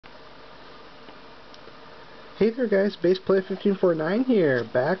Hey there guys, BasePlay1549 here,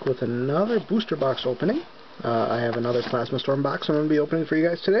 back with another booster box opening. I have another Plasma Storm box I'm going to be opening for you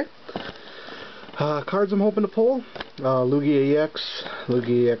guys today. Cards I'm hoping to pull, Lugia EX,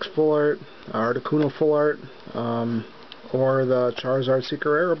 Lugia EX Full Art, Articuno Full Art, or the Charizard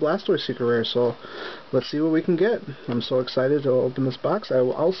Secret Rare or Blastoise Secret Rare, so let's see what we can get. I'm so excited to open this box. I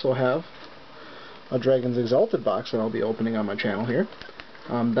will also have a Dragon's Exalted box that I'll be opening on my channel here.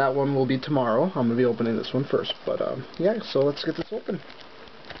 That one will be tomorrow. I'm going to be opening this one first. But, yeah, so let's get this open.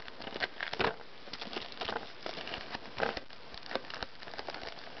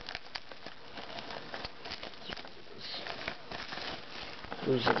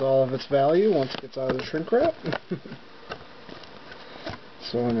 Loses all of its value once it gets out of the shrink wrap.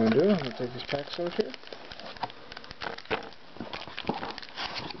 So what I'm going to do, I'm going to take these packs out here.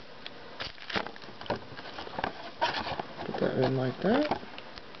 Put that in like that.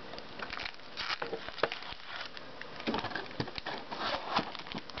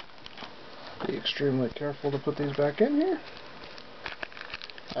 Be extremely careful to put these back in here.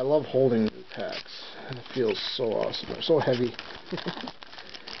 I love holding these packs, and it feels so awesome. They're so heavy.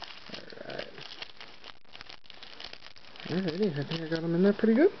 Alrighty, I think I got them in there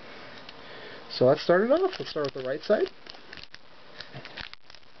pretty good. So let's start it off. Let's start with the right side.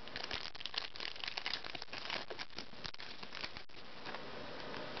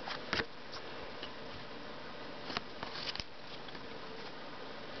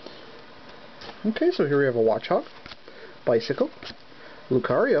 Okay, so here we have a Watchog, Bicycle,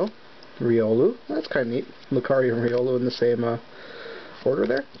 Lucario, Riolu, that's kind of neat, Lucario and Riolu in the same order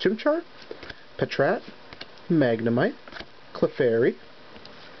there, Chimchar, Patrat, Magnemite, Clefairy,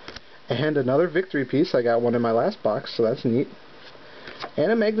 and another Victory piece. I got one in my last box, so that's neat,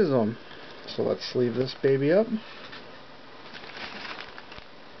 and a Magnezone. So let's sleeve this baby up.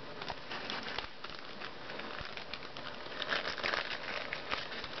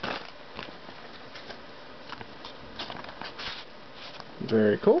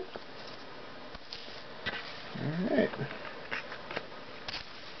 Very cool. Alright.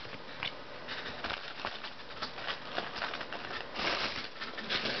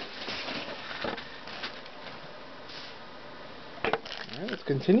 Alright, let's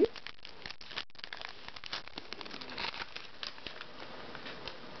continue.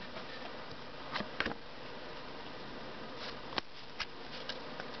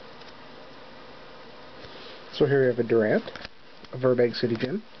 So here we have a Durant, a Virbank City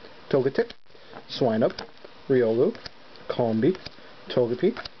Gym, Togetic, Swinub, Riolu, Combee,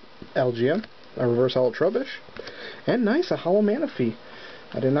 Togepi, LGM, a Reverse Hollow Trubbish, and nice, a Hollow Manaphy.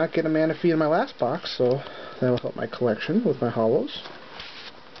 I did not get a Manaphy in my last box, so that'll help my collection with my hollows.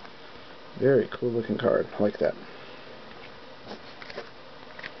 Very cool looking card. I like that.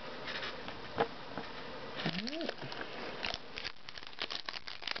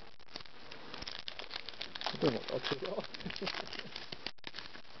 Doesn't look too well.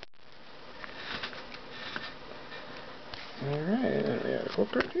 Alright, and we have a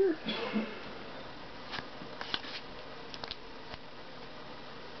quote card here.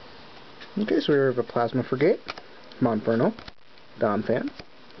 Okay, so we have a Plasma Frigate, Monferno, Donphan,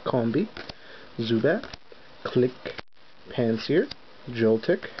 Combee, Zubat, Click, Pansear,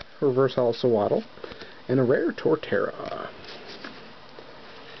 Joltik, Reverse Hollow Sewaddle, and a rare Torterra.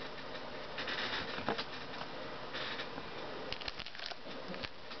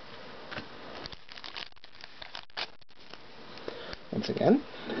 Once again,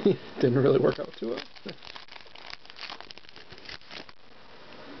 didn't really work out too well.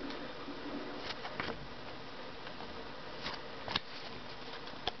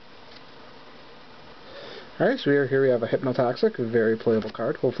 Alright, so here we have a Hypnotoxic, a very playable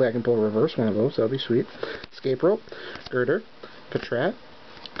card. Hopefully I can pull a reverse one of those, that'll be sweet. Escape Rope, Girder, Patrat,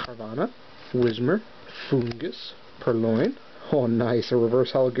 Carvana, Whismur, Fungus, Purloin. Oh nice, a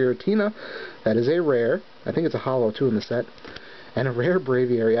Reverse Hollow Giratina. That is a rare. I think it's a hollow too in the set. And a rare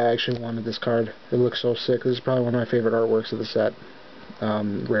Braviary. I actually wanted this card. It looks so sick. This is probably one of my favorite artworks of the set.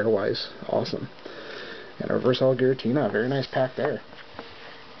 Rare-wise. Awesome. And a Reverse Hollow Giratina. Very nice pack there.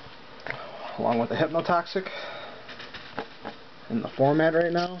 Along with the Hypnotoxic. In the format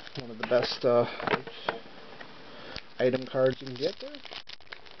right now. One of the best item cards you can get there.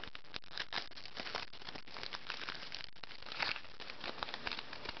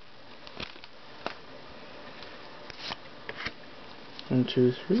 One,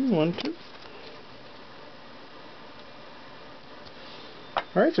 two, three, 1, 2.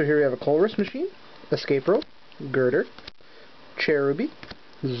 Alright, so here we have a Colress Machine, Escape Rope, Girder, Cherubi,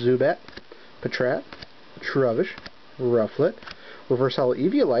 Zubat, Patrat, Trubbish, Rufflet, Reverse Hollow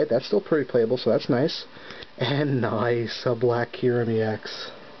Eviolite, that's still pretty playable, so that's nice. And nice, a Black Kyurem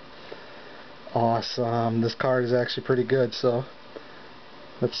EX. Awesome. This card is actually pretty good, so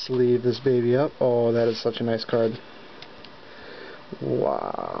let's sleeve this baby up. Oh, that is such a nice card.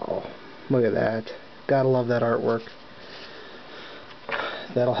 Wow. Look at that. Gotta love that artwork.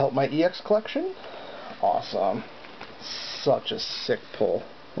 That'll help my EX collection. Awesome. Such a sick pull.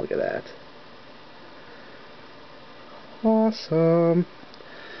 Look at that. Awesome.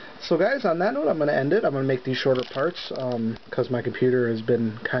 So guys, on that note, I'm going to end it. I'm going to make these shorter parts because my computer has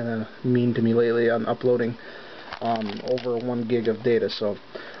been kind of mean to me lately on uploading over 1 gig of data. So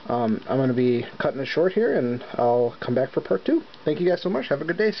I'm going to be cutting it short here, and I'll come back for part 2. Thank you guys so much. Have a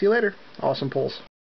good day. See you later. Awesome pulls.